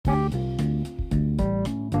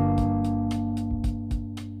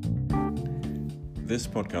This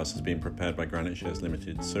podcast has been prepared by Granite Shares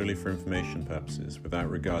Limited solely for information purposes without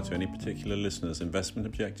regard to any particular listener's investment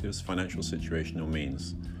objectives, financial situation or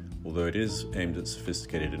means, although it is aimed at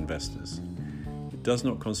sophisticated investors. It does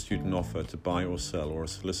not constitute an offer to buy or sell or a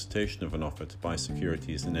solicitation of an offer to buy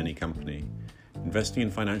securities in any company. Investing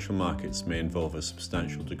in financial markets may involve a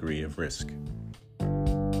substantial degree of risk.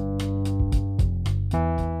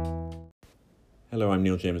 Hello, I'm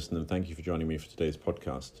Neil Jameson and thank you for joining me for today's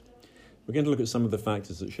podcast. We're going to look at some of the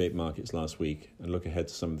factors that shaped markets last week and look ahead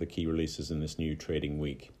to some of the key releases in this new trading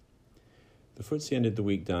week. The FTSE ended the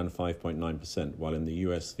week down 5.9%, while in the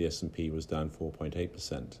US the S&P was down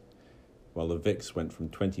 4.8%, while the VIX went from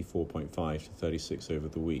 24.5 to 36 over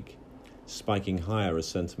the week, spiking higher as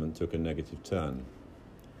sentiment took a negative turn.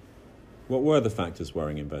 What were the factors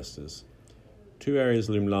worrying investors? Two areas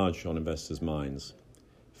loom large on investors' minds.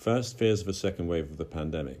 First, fears of a second wave of the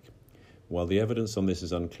pandemic. While the evidence on this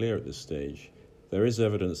is unclear at this stage, there is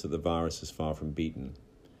evidence that the virus is far from beaten.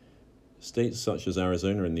 States such as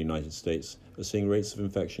Arizona in the United States are seeing rates of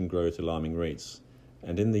infection grow at alarming rates,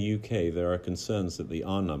 and in the UK there are concerns that the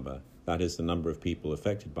R number, that is the number of people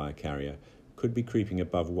affected by a carrier, could be creeping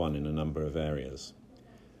above 1 in a number of areas.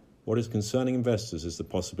 What is concerning investors is the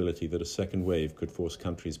possibility that a second wave could force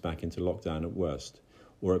countries back into lockdown at worst,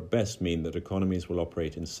 or at best mean that economies will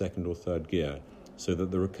operate in second or third gear, so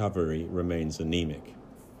that the recovery remains anemic.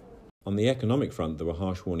 On the economic front, there were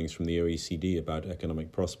harsh warnings from the OECD about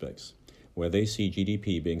economic prospects, where they see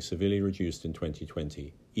GDP being severely reduced in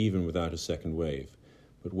 2020, even without a second wave,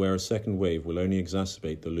 but where a second wave will only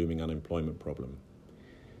exacerbate the looming unemployment problem.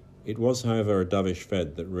 It was, however, a dovish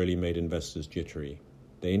Fed that really made investors jittery.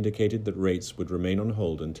 They indicated that rates would remain on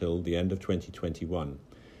hold until the end of 2021,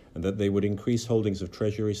 and that they would increase holdings of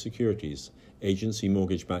Treasury securities, agency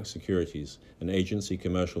mortgage-backed securities, and agency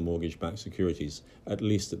commercial mortgage-backed securities, at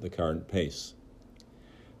least at the current pace.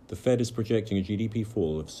 The Fed is projecting a GDP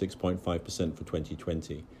fall of 6.5% for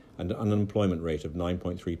 2020 and an unemployment rate of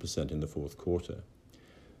 9.3% in the fourth quarter.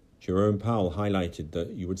 Jerome Powell highlighted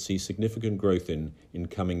that you would see significant growth in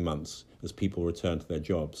coming months as people return to their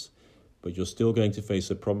jobs, but you're still going to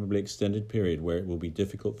face a probably extended period where it will be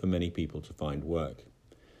difficult for many people to find work.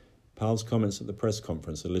 Powell's comments at the press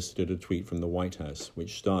conference elicited a tweet from the White House,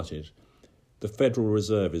 which started, "The Federal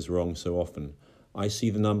Reserve is wrong so often. I see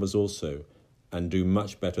the numbers also, and do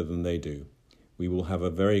much better than they do. We will have a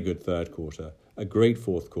very good third quarter, a great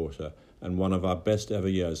fourth quarter, and one of our best ever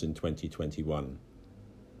years in 2021.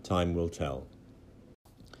 Time will tell."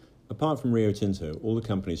 Apart from Rio Tinto, all the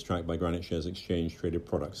companies tracked by Granite Shares exchange-traded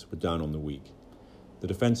products were down on the week. The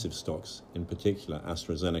defensive stocks, in particular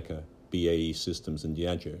AstraZeneca, BAE Systems and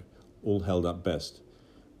Diageo, all held up best,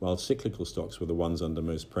 while cyclical stocks were the ones under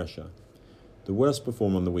most pressure. The worst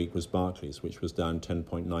performer on the week was Barclays, which was down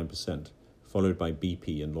 10.9%, followed by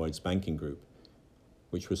BP and Lloyds Banking Group,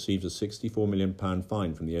 which received a £64 million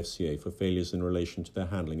fine from the FCA for failures in relation to their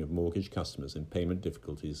handling of mortgage customers in payment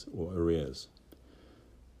difficulties or arrears.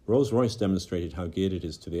 Rolls-Royce demonstrated how geared it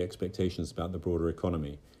is to the expectations about the broader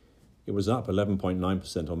economy. It was up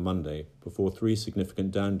 11.9% on Monday before 3 significant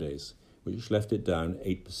down days, which left it down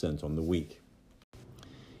 8% on the week.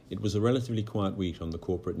 It was a relatively quiet week on the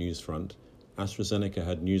corporate news front. AstraZeneca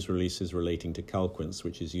had news releases relating to Calquence,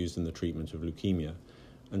 which is used in the treatment of leukemia,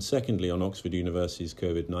 and secondly on Oxford University's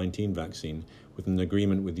COVID-19 vaccine, with an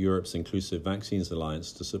agreement with Europe's Inclusive Vaccines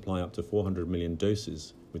Alliance to supply up to 400 million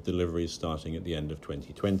doses, with deliveries starting at the end of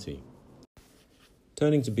 2020.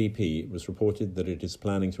 Turning to BP, it was reported that it is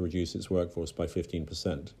planning to reduce its workforce by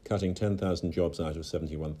 15%, cutting 10,000 jobs out of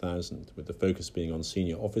 71,000, with the focus being on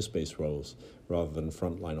senior office-based roles rather than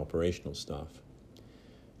frontline operational staff.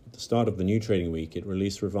 At the start of the new trading week, it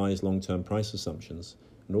released revised long-term price assumptions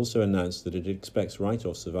and also announced that it expects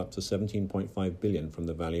write-offs of up to $17.5 billion from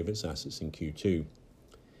the value of its assets in Q2.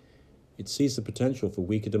 It sees the potential for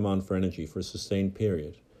weaker demand for energy for a sustained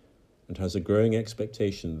period, and has a growing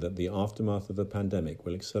expectation that the aftermath of the pandemic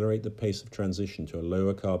will accelerate the pace of transition to a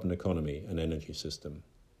lower carbon economy and energy system.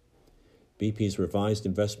 BP's revised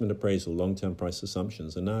investment appraisal long-term price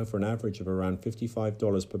assumptions are now for an average of around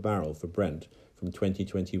 $55 per barrel for Brent from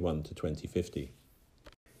 2021 to 2050.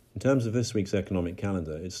 In terms of this week's economic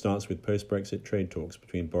calendar, it starts with post-Brexit trade talks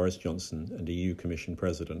between Boris Johnson and EU Commission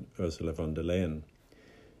President Ursula von der Leyen.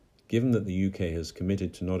 Given that the UK has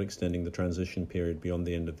committed to not extending the transition period beyond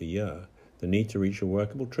the end of the year, the need to reach a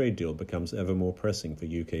workable trade deal becomes ever more pressing for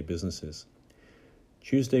UK businesses.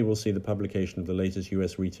 Tuesday will see the publication of the latest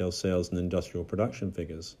US retail sales and industrial production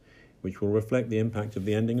figures, which will reflect the impact of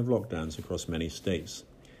the ending of lockdowns across many states.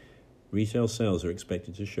 Retail sales are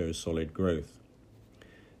expected to show solid growth.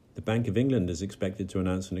 The Bank of England is expected to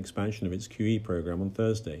announce an expansion of its QE programme on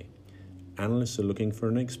Thursday. Analysts are looking for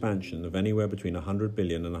an expansion of anywhere between £100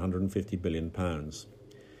 billion and £150 billion.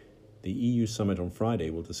 The EU summit on Friday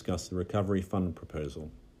will discuss the Recovery Fund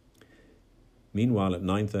proposal. Meanwhile, at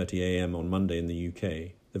 9:30 a.m. on Monday in the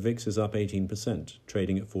UK, the VIX is up 18%,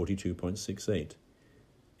 trading at 42.68.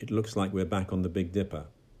 It looks like we're back on the Big Dipper.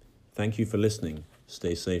 Thank you for listening.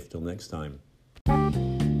 Stay safe till next time.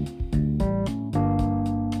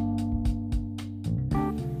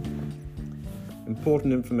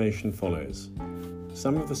 Important information follows.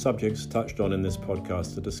 Some of the subjects touched on in this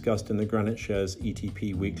podcast are discussed in the Granite Shares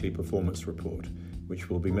ETP Weekly Performance Report, which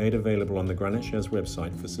will be made available on the Granite Shares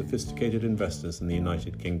website for sophisticated investors in the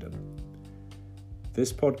United Kingdom.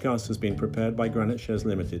 This podcast has been prepared by Granite Shares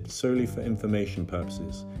Limited solely for information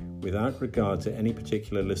purposes, without regard to any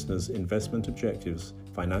particular listener's investment objectives,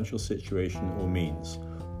 financial situation or means,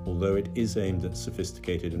 although it is aimed at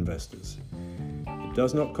sophisticated investors. It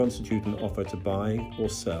does not constitute an offer to buy or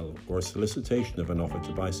sell or a solicitation of an offer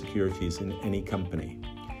to buy securities in any company.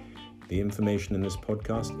 The information in this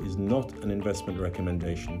podcast is not an investment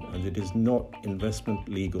recommendation and it is not investment,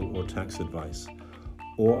 legal or tax advice,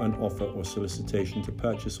 or an offer or solicitation to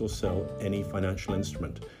purchase or sell any financial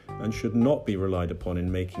instrument, and should not be relied upon in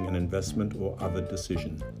making an investment or other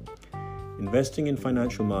decision. Investing in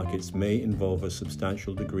financial markets may involve a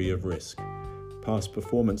substantial degree of risk. Past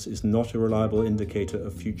performance is not a reliable indicator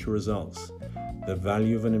of future results. The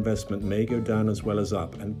value of an investment may go down as well as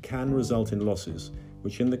up and can result in losses,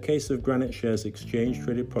 which in the case of Granite Shares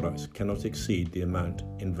exchange-traded products cannot exceed the amount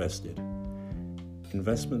invested.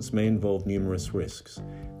 Investments may involve numerous risks.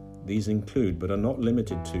 These include, but are not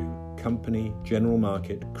limited to, company, general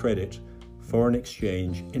market, credit, foreign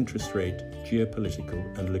exchange, interest rate,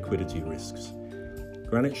 geopolitical and liquidity risks.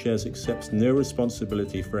 Granite Shares accepts no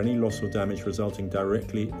responsibility for any loss or damage resulting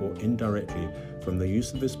directly or indirectly from the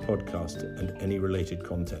use of this podcast and any related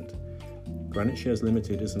content. Granite Shares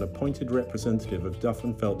Limited is an appointed representative of Duff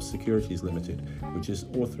 & Phelps Securities Limited, which is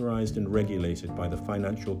authorised and regulated by the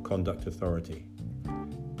Financial Conduct Authority.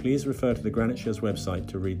 Please refer to the Granite Shares website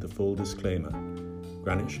to read the full disclaimer,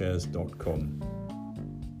 graniteshares.com.